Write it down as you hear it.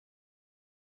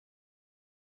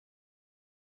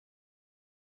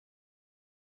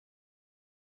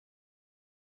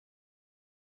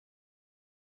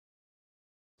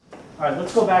All right,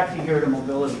 let's go back to here to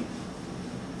mobility.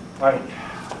 All right,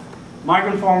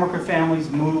 migrant farm worker families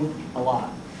move a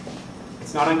lot.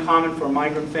 It's not uncommon for a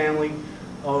migrant family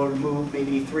to move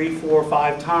maybe 3, 4,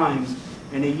 5 times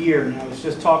in a year. And I was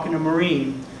just talking to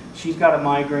Maureen. She's got a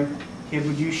migrant kid.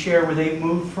 Would you share where they've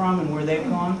moved from and where they've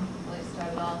gone? Well, they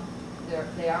started off,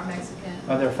 they are Mexican.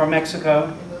 Oh, they're from Mexico?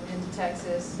 They moved into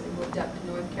Texas, they moved up to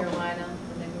North Carolina,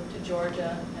 then they moved to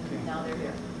Georgia, and Okay. now they're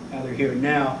here. Now they're here.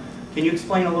 Now, can you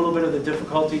explain a little bit of the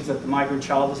difficulties that the migrant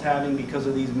child is having because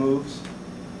of these moves?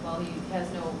 Well, he has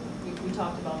no, we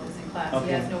talked about this in class, Okay.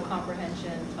 he has no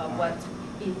comprehension of what,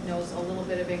 he knows a little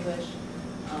bit of English.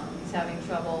 He's having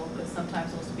trouble because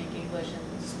sometimes he'll speak English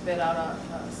and spit out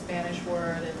a Spanish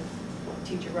word, and the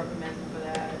teacher reprimands him for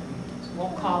that, and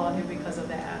won't call on him because of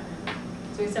that.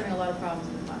 So he's having a lot of problems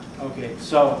in the class. Okay,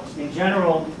 so in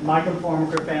general, migrant farm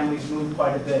worker families move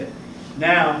quite a bit.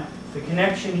 Now, the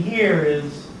connection here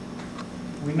is,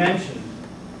 we mentioned,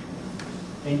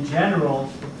 in general,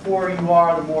 the poorer you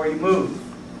are, the more you move.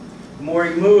 The more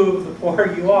you move, the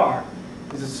poorer you are.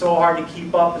 Because it's so hard to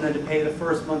keep up and then to pay the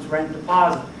first month's rent and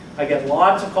deposit. I get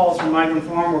lots of calls from migrant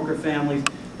farm worker families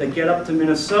that get up to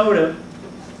Minnesota.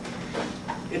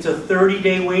 It's a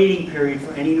 30-day waiting period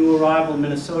for any new arrival in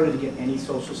Minnesota to get any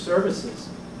social services,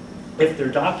 if they're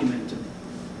documented.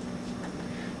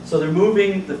 So they're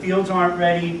moving, the fields aren't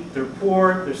ready, they're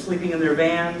poor, they're sleeping in their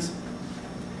vans.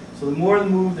 So the more they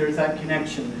move, there's that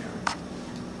connection there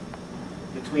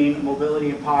between mobility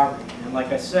and poverty. And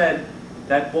like I said,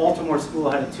 that Baltimore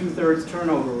school had a 2/3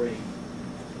 turnover rate.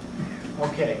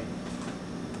 Okay.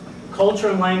 Culture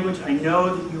and language, I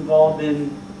know that you've all been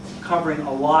covering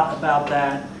a lot about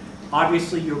that.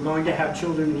 Obviously, you're going to have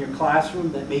children in your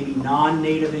classroom that may be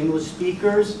non-native English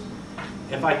speakers.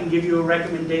 If I can give you a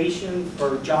recommendation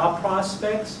for job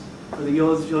prospects, for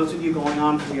those of you going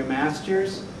on for your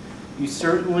master's, you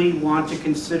certainly want to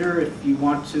consider, if you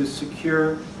want to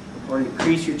secure or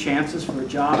increase your chances for a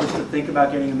job, is to think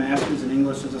about getting a master's in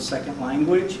English as a second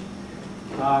language.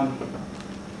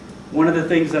 One of the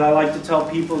things that I like to tell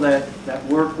people that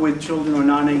work with children who are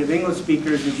non-native English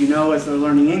speakers is, you know, as they're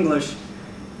learning English,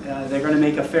 they're going to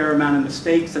make a fair amount of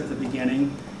mistakes at the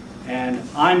beginning. And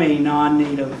I'm a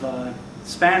non-native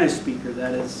Spanish speaker.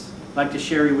 That is, I'd like to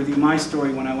share with you my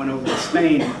story when I went over to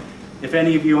Spain. If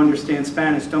any of you understand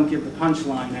Spanish, don't give the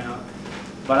punchline out.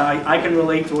 But I can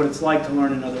relate to what it's like to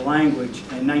learn another language.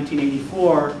 In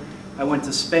 1984, I went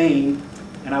to Spain,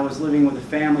 and I was living with a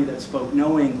family that spoke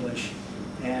no English.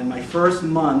 And my first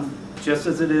month, just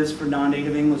as it is for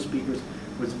non-native English speakers,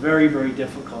 was very, very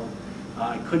difficult.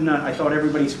 I thought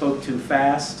everybody spoke too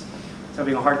fast. I was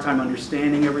having a hard time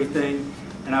understanding everything.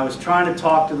 And I was trying to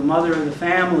talk to the mother of the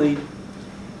family,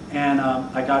 and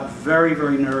I got very,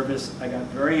 very nervous. I got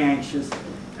very anxious,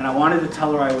 and I wanted to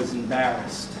tell her I was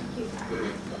embarrassed.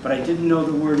 But I didn't know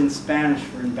the word in Spanish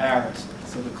for embarrassed.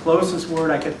 So the closest word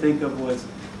I could think of was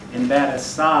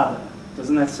embarazada.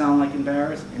 Doesn't that sound like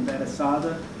embarrassed?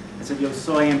 Embarazada? I said, yo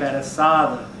soy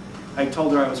embarazada. I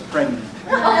told her I was pregnant.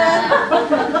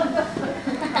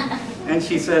 And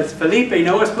she says, Felipe,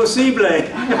 no es posible.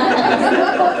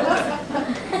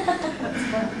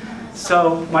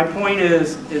 So my point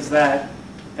is that,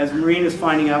 as Maureen is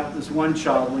finding out with this one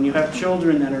child, when you have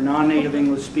children that are non-native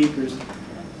English speakers,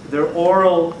 their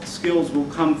oral skills will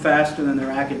come faster than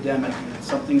their academic, and it's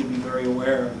something to be very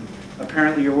aware of.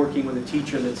 Apparently you're working with a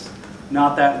teacher that's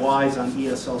not that wise on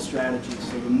ESL strategies.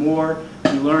 So the more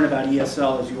you learn about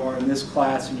ESL as you are in this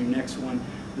class and your next one,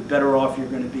 the better off you're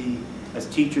going to be as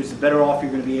teachers, the better off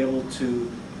you're going to be able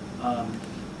to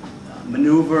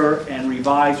maneuver and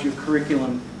revise your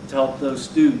curriculum to help those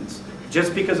students.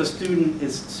 Just because a student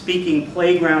is speaking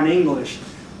playground English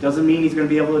doesn't mean he's going to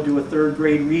be able to do a 3rd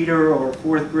grade reader or a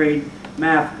 4th grade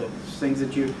math book. Things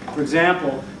that you, for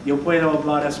example, yo puedo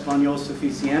hablar español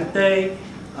suficiente,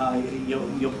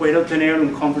 yo puedo tener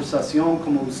una conversación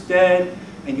como usted,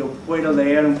 and yo puedo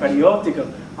leer un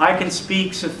periódico. I can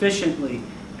speak sufficiently,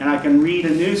 and I can read a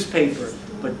newspaper,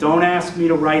 but don't ask me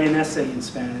to write an essay in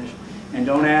Spanish, and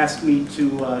don't ask me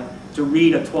to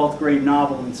read a 12th grade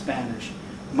novel in Spanish.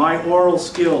 My oral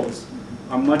skills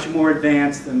are much more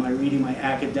advanced than my reading my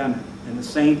academic, and the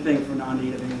same thing for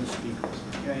non-native English speakers,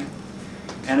 okay?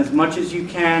 And as much as you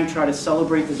can, try to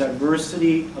celebrate the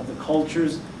diversity of the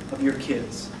cultures of your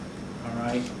kids, all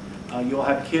right? You'll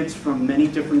have kids from many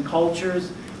different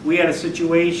cultures. We had a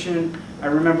situation, I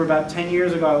remember about 10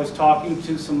 years ago, I was talking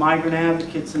to some migrant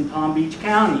advocates in Palm Beach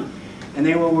County, and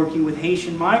they were working with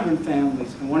Haitian migrant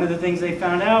families. And one of the things they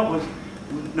found out was,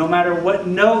 no matter what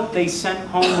note they sent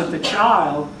home with the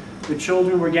child, the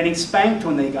children were getting spanked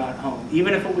when they got home,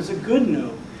 even if it was a good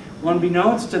note.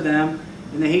 Unbeknownst to them,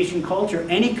 in the Haitian culture,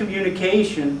 any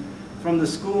communication from the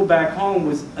school back home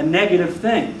was a negative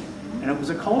thing, and it was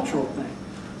a cultural thing.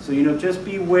 So, you know, just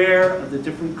be aware of the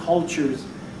different cultures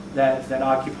that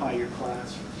occupy your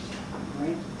classroom. All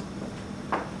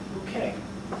right? Okay.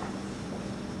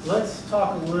 Let's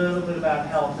talk a little bit about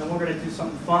health, then we're going to do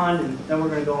something fun, and then we're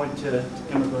going to go into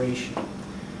immigration.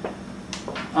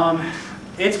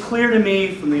 It's clear to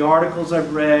me from the articles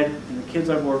I've read and the kids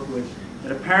I've worked with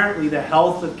that apparently the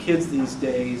health of kids these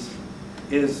days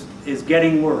is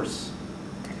getting worse.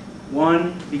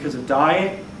 One, because of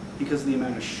diet, because of the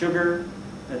amount of sugar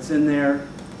that's in there.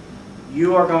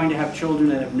 You are going to have children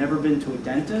that have never been to a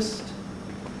dentist,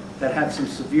 that have some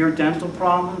severe dental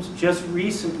problems. Just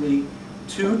recently,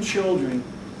 2 children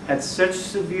had such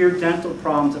severe dental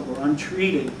problems that were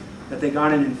untreated that they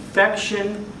got an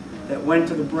infection that went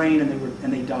to the brain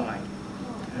and they died.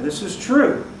 Now, this is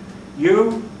true.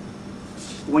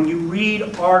 When you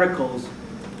read articles,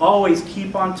 always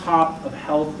keep on top of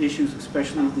health issues,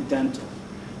 especially the dental,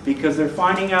 because they're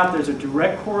finding out there's a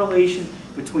direct correlation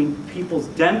between people's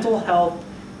dental health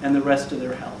and the rest of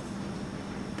their health.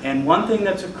 And one thing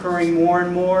that's occurring more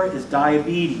and more is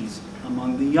diabetes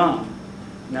among the young.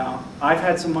 Now, I've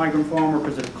had some migrant farm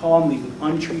workers that have called me with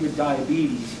untreated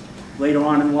diabetes. Later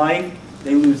on in life,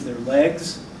 they lose their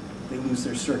legs, they lose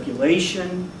their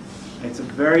circulation. It's a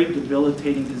very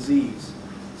debilitating disease.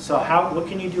 So what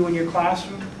can you do in your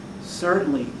classroom?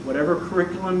 Certainly, whatever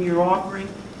curriculum you're offering,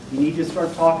 you need to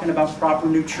start talking about proper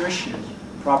nutrition,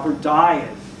 proper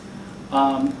diet.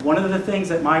 One of the things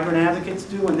that migrant advocates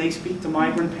do when they speak to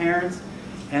migrant parents,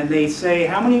 and they say,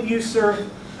 how many of you serve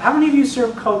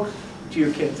Coke to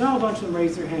your kids? Oh, a bunch of them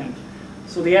raise their hand.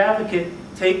 So the advocate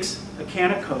takes a can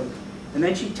of Coke, and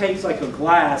then she takes like a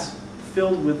glass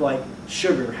filled with like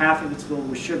sugar, half of it's filled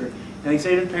with sugar. And they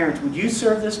say to the parents, would you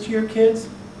serve this to your kids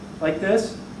like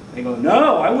this? They go,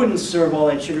 no, I wouldn't serve all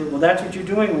that sugar. Well, that's what you're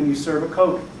doing when you serve a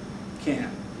Coke can.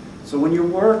 So when you're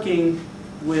working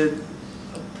with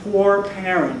poor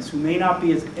parents who may not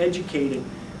be as educated,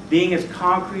 being as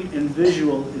concrete and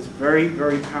visual is very,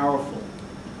 very powerful.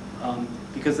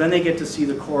 Because then they get to see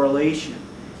the correlation.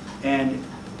 And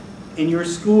in your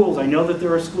schools, I know that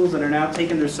there are schools that are now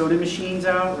taking their soda machines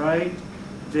out, right?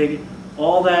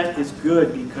 All that is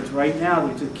good, because right now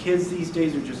the kids these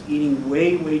days are just eating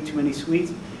way, way too many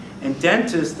sweets. And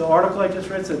dentists, the article I just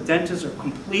read said dentists are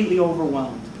completely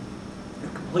overwhelmed.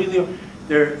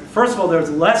 First of all, there's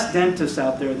less dentists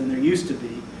out there than there used to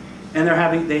be, and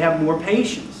they have more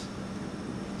patients.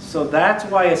 So that's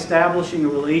why establishing a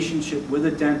relationship with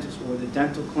a dentist or with a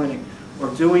dental clinic, or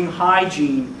doing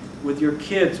hygiene with your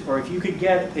kids, or if you can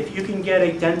get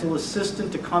a dental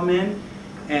assistant to come in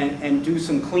and do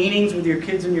some cleanings with your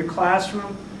kids in your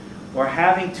classroom, or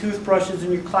having toothbrushes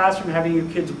in your classroom, having your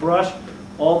kids brush,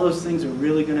 all those things are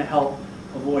really going to help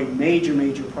avoid major,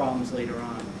 major problems later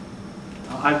on.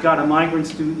 I've got a migrant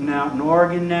student out in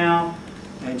Oregon now,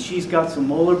 and she's got some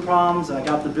molar problems. I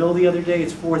got the bill the other day,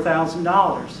 it's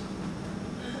 $4,000.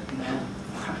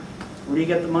 Where do you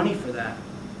get the money for that?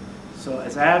 So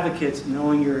as advocates,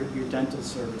 knowing your dental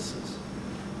services,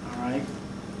 all right?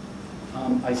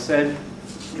 I said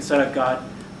I've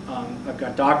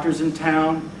got doctors in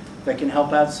town that can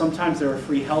help out. Sometimes there are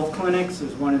free health clinics.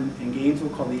 There's one in Gainesville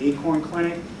called the Acorn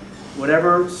Clinic.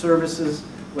 Whatever services,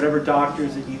 whatever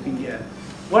doctors that you can get.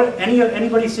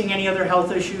 Anybody seeing any other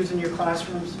health issues in your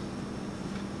classrooms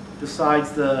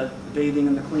besides the bathing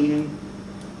and the cleaning?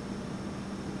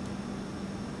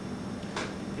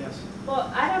 Yes.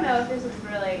 Well, I don't know if this is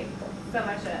really so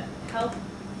much a health.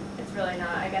 It's really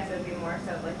not. I guess it would be more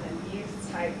so like an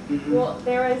abuse type. Mm-hmm. Well,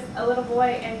 there was a little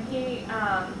boy, and he,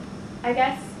 I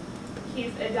guess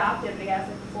he's adopted, but he has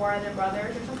like 4 other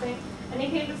brothers or something. And he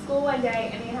came to school one day,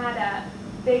 and he had a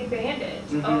big bandage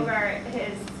Mm-hmm. over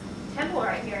his temple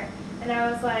right here. And I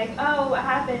was like, oh, what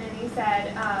happened? And he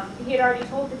said he had already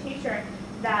told the teacher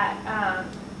that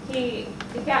he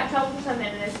got in trouble for something,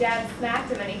 and his dad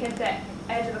smacked him, and he hit the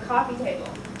edge of the coffee table.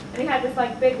 And he had this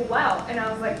like big welt, and I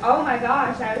was like, oh my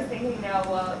gosh. I was thinking, no,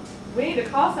 well, we need to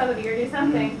call somebody or do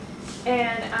something. Mm-hmm.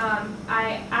 And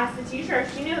I asked the teacher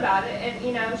if she knew about it, and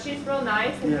you know, she's real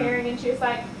nice and caring, and she was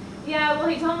like, yeah, well,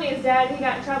 he told me he got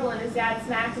in trouble, and his dad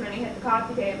smacked him, and he hit the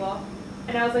coffee table.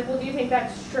 And I was like, well, do you think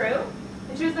that's true?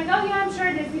 And she was like, oh yeah, I'm sure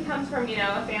it is. He comes from, you know,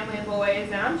 a family of boys,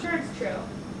 and I'm sure it's true.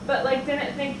 But like,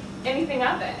 didn't think anything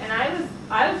of it. And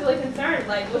I was really concerned,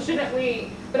 like, well, shouldn't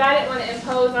we? But I didn't want to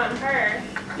impose on her.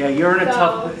 Yeah, you're in a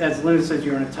tough, as Linda says,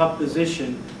 you're in a tough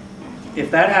position.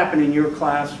 If that happened in your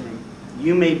classroom,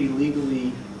 you may be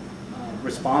legally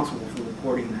responsible for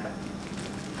reporting that.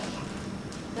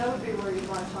 that would be where you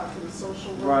want to talk to the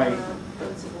social Right. worker,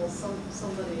 principal,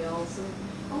 somebody else. And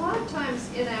a lot of times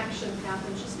inaction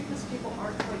happens just because people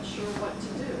aren't quite sure what to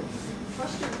do.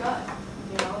 Trust your gut,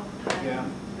 you know? And Yeah.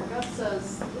 your gut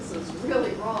says, this is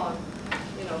really wrong,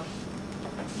 you know,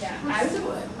 Yeah,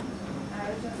 pursue it. I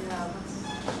was just, Yeah,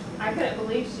 I couldn't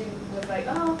believe she was like,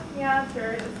 oh, yeah,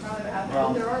 sure, that's probably what happened.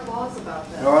 Well, there are laws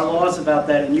about that. There are laws about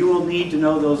that, and you will need to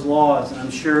know those laws, and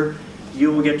I'm sure you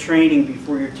will get training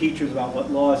before your teachers about what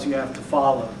laws you have to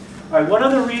follow. All right, what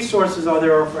other resources are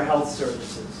there for health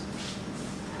services?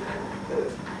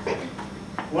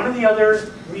 One of the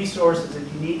other resources that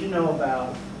you need to know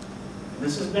about, and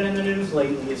this has been in the news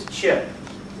lately, is CHIP,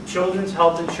 the Children's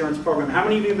Health Insurance Program. How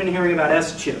many of you have been hearing about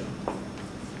S-CHIP?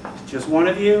 Just one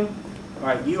of you? All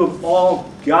right, you have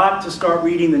all got to start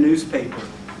reading the newspaper.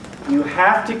 You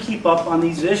have to keep up on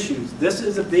these issues. This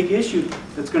is a big issue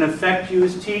that's going to affect you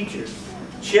as teachers.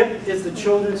 CHIP is the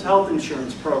Children's Health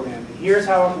Insurance Program, and here's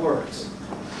how it works.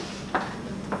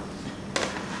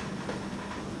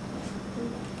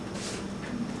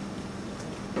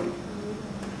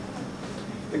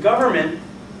 The government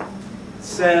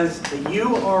says that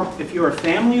you are, if you're a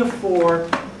family of 4,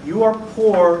 you are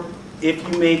poor if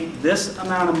you make this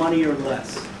amount of money or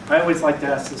less. I always like to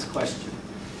ask this question.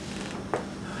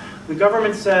 The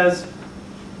government says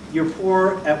you're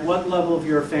poor at what level if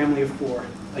you're a family of 4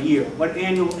 a year? What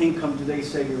annual income do they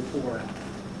say you're poor at?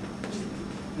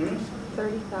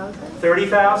 30,000.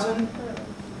 30,000?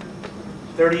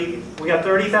 30, we got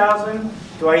 30,000?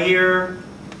 Do I hear,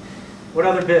 what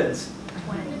other bids?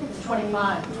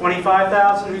 25.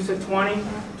 25,000, who said 20?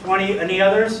 20, any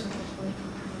others?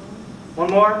 One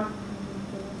more?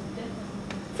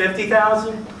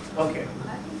 50,000? Okay.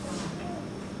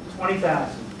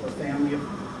 20,000 for a family of,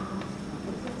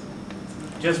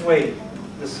 just wait,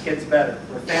 this gets better,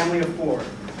 for a family of 4.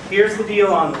 Here's the deal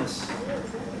on this.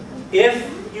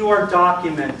 If you are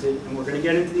documented, and we're going to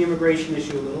get into the immigration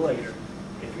issue a little later,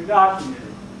 if you're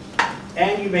documented,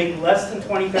 and you make less than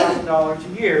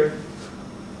 $20,000 a year,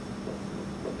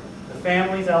 the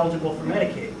family's eligible for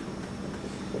Medicaid,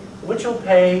 which will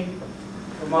pay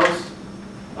for most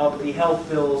of the health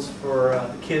bills for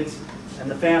the kids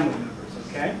and the family members,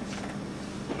 okay?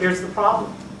 Here's the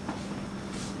problem.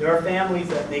 There are families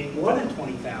that make more than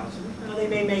 $20,000. Now they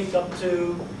may make up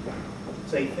to,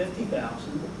 say,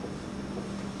 $50,000.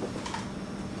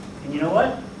 And you know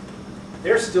what?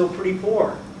 They're still pretty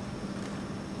poor.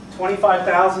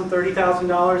 $25,000,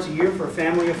 $30,000 a year for a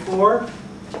family of 4?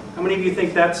 How many of you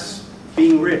think that's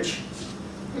being rich?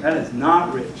 That is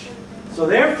not rich. So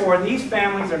therefore, these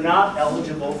families are not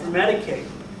eligible for Medicaid.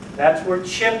 That's where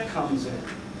CHIP comes in.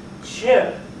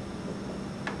 CHIP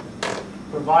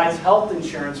provides health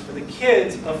insurance for the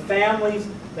kids of families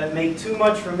that make too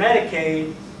much for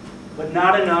Medicaid, but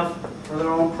not enough for their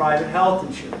own private health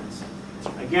insurance.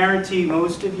 I guarantee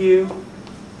most of you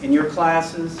in your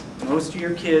classes, most of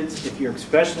your kids,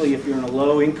 especially if you're in a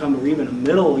low income or even a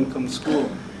middle income school,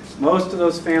 most of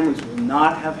those families will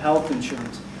not have health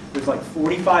insurance. There's like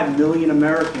 45 million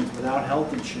Americans without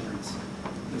health insurance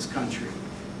in this country.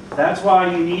 That's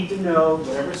why you need to know,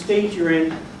 whatever state you're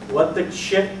in, what the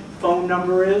CHIP phone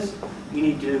number is. You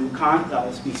need to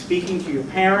be speaking to your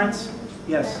parents.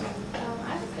 Yes?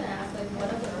 I was going to ask, like,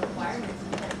 what are the requirements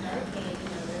for Medicaid? You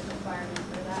know, there's requirements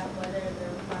for that. What are the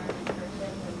requirements for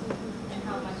CHIP? And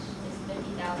how much is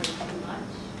 50,000 too much?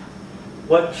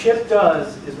 What CHIP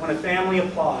does is when a family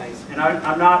applies, and I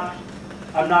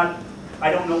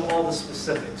don't know all the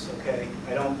specifics, okay?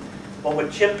 But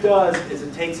what CHIP does is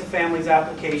it takes a family's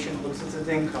application, looks at its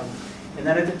income, and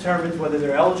then it determines whether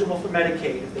they're eligible for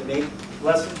Medicaid. If they make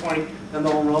less than 20, then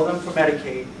they'll enroll them for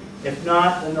Medicaid. If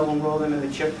not, then they'll enroll them in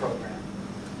the CHIP program,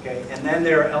 okay? And then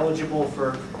they're eligible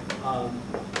for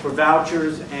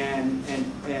vouchers and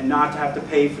not to have to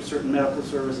pay for certain medical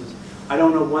services. I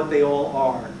don't know what they all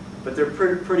are, but they're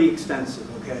pretty extensive,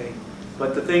 okay?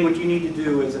 But the thing what you need to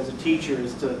do is, as a teacher,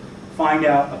 is to find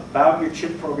out about your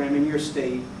CHIP program in your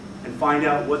state and find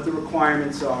out what the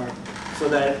requirements are so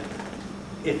that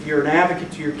if you're an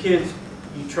advocate to your kids,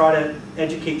 you try to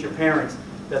educate your parents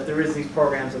that there is these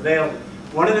programs available.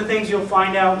 One of the things you'll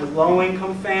find out with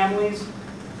low-income families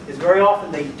is very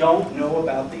often they don't know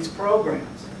about these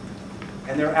programs.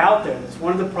 And they're out there. It's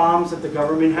one of the problems that the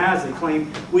government has. They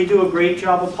claim we do a great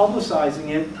job of publicizing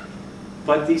it,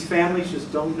 but these families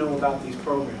just don't know about these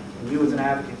programs. And you as an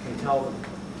advocate can tell them.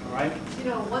 All right? You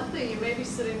know, one thing, you may be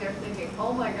sitting there thinking,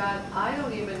 oh my God, I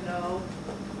don't even know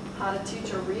how to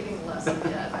teach a reading lesson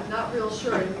yet. I'm not real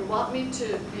sure. And you want me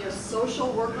to be a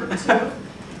social worker too?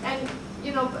 And,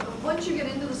 you know, once you get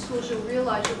into the schools, you'll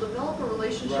realize you'll develop a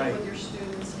relationship Right. with your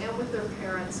students and with their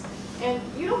parents. And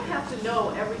you don't have to know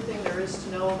everything there is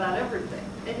to know about everything.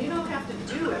 And you don't have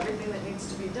to do everything that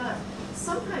needs to be done.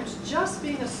 Sometimes just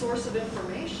being a source of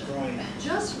information, Right.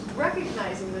 just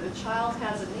recognizing that a child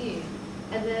has a need,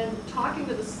 and then talking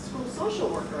to the school social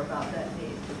worker about that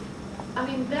need. I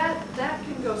mean, that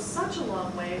can go such a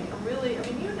long way. And really, I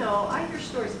mean, you know, I hear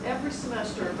stories every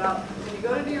semester about when you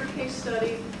go to do your case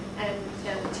study, and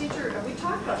the teacher, and we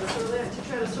talked about this earlier, the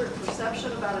teacher had a certain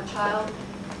perception about a child,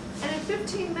 and in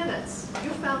 15 minutes, you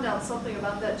found out something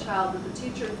about that child that the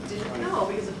teacher didn't know,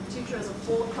 because if the teacher has a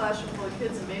full classroom full of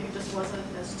kids and maybe just wasn't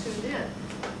as tuned in.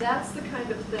 That's the kind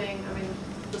of thing, I mean,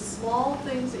 the small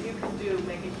things that you can do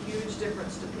make a huge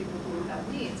difference to people who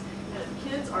have needs. And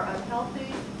if kids are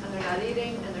unhealthy, and they're not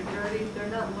eating, and they're dirty, they're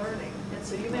not learning. And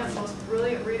so you may have the most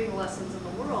brilliant reading lessons in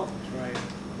the world, Right.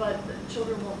 but the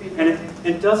children won't be And learning.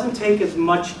 it doesn't take as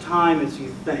much time as you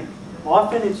think.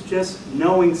 Often it's just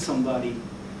knowing somebody,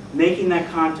 making that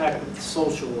contact with the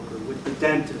social worker, with the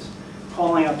dentist,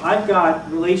 calling up. I've got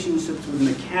relationships with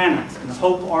mechanics in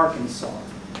Hope, Arkansas.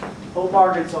 Hope,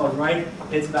 Arkansas is right,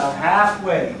 it's about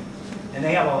halfway. And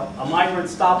they have a migrant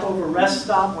stopover, rest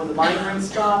stop where the migrants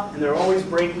stop, and they're always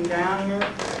breaking down here.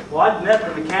 Well, I've met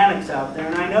the mechanics out there,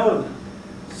 and I know them.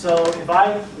 So if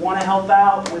I want to help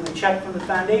out with a check from the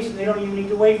foundation, they don't even need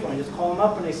to wait for me. I just call them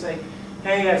up and they say,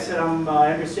 hey, I said,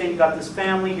 I understand you got this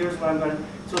family, here's what I'm going to.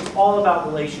 So it's all about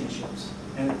relationships.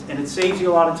 And it saves you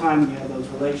a lot of time when you have those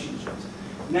relationships.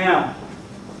 Now,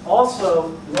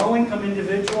 also, low-income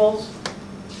individuals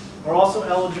are also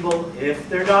eligible if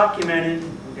they're documented.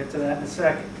 We'll get to that in a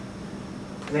second.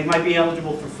 They might be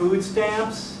eligible for food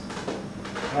stamps.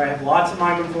 I have lots of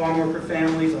migrant farm worker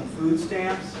families on food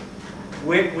stamps.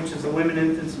 WIC, which is the Women,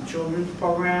 Infants, and Children's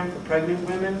Program for pregnant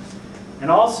women. And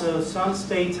also, some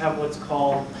states have what's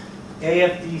called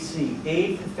AFDC,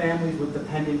 Aid for Families with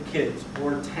Dependent Kids,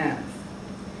 or TANF.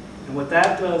 And what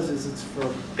that does is it's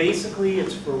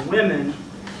for women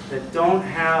that don't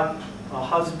have a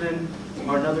husband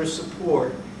or another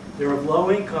support. They're of low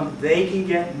income, they can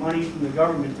get money from the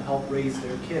government to help raise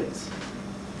their kids.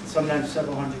 Sometimes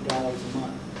several $100 a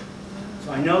month.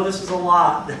 So I know this is a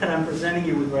lot that I'm presenting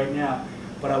you with right now,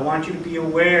 but I want you to be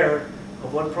aware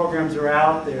of what programs are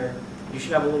out there. You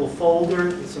should have a little folder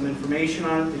with some information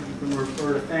on it that you can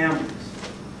refer to families.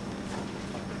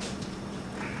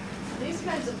 These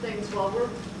kinds of things, while we're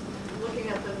looking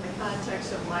at them in the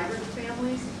context of migrant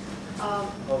families,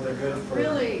 They're good for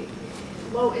really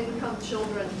low-income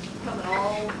children come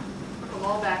from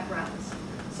all backgrounds.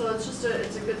 So it's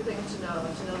a good thing to know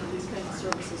that these kinds of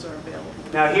services are available.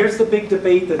 Now here's the big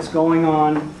debate that's going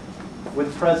on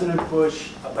with President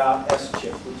Bush about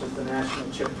SCHIP, which is the National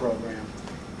CHIP Program.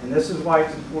 And this is why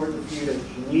it's important for you that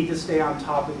you need to stay on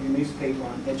top of your newspaper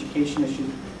on education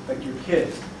issues like your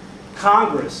kids.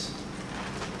 Congress,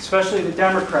 especially the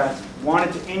Democrats,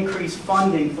 wanted to increase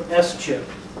funding for SCHIP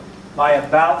by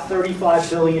about $35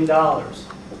 billion,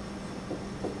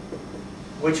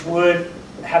 which would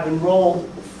have enrolled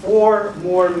 4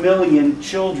 more million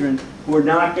children who are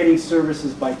not getting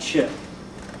services by CHIP.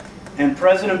 And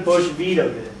President Bush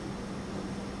vetoed it.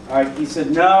 All right, he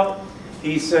said no.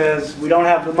 He says we don't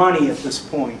have the money at this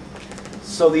point.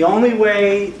 So the only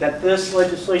way that this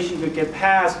legislation could get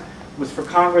passed was for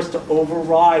Congress to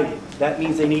override it. That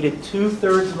means they needed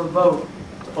 2/3 of a vote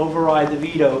to override the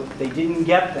veto. They didn't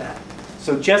get that.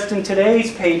 So just in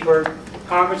today's paper,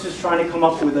 Congress is trying to come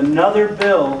up with another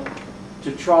bill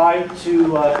to try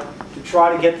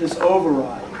to get this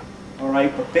override. All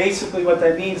right, but basically what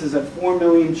that means is that 4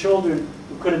 million children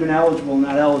who could have been eligible are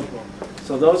not eligible.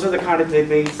 So those are the kind of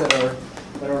debates that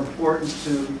are important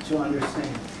to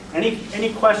understand.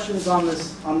 Any questions on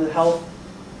the health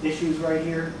issues right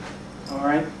here? All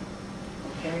right.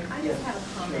 Okay. I just have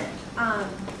a comment.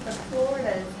 The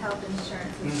Florida's health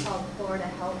insurance is called Florida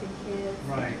Healthy Kids.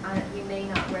 Right. We may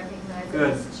not recognize it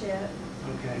Good. as CHIP.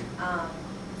 Okay.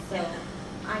 So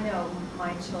I know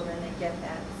my children, they get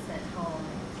that sent home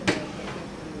to make it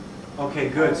if you. Okay,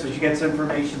 good. So you get some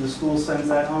information. The school sends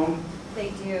that home?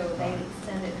 They do. They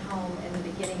send it home in the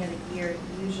beginning of the year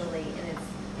usually, and it's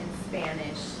in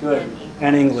Spanish Good. and English.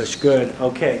 And English. Good.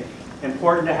 Okay.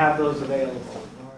 Important to have those available.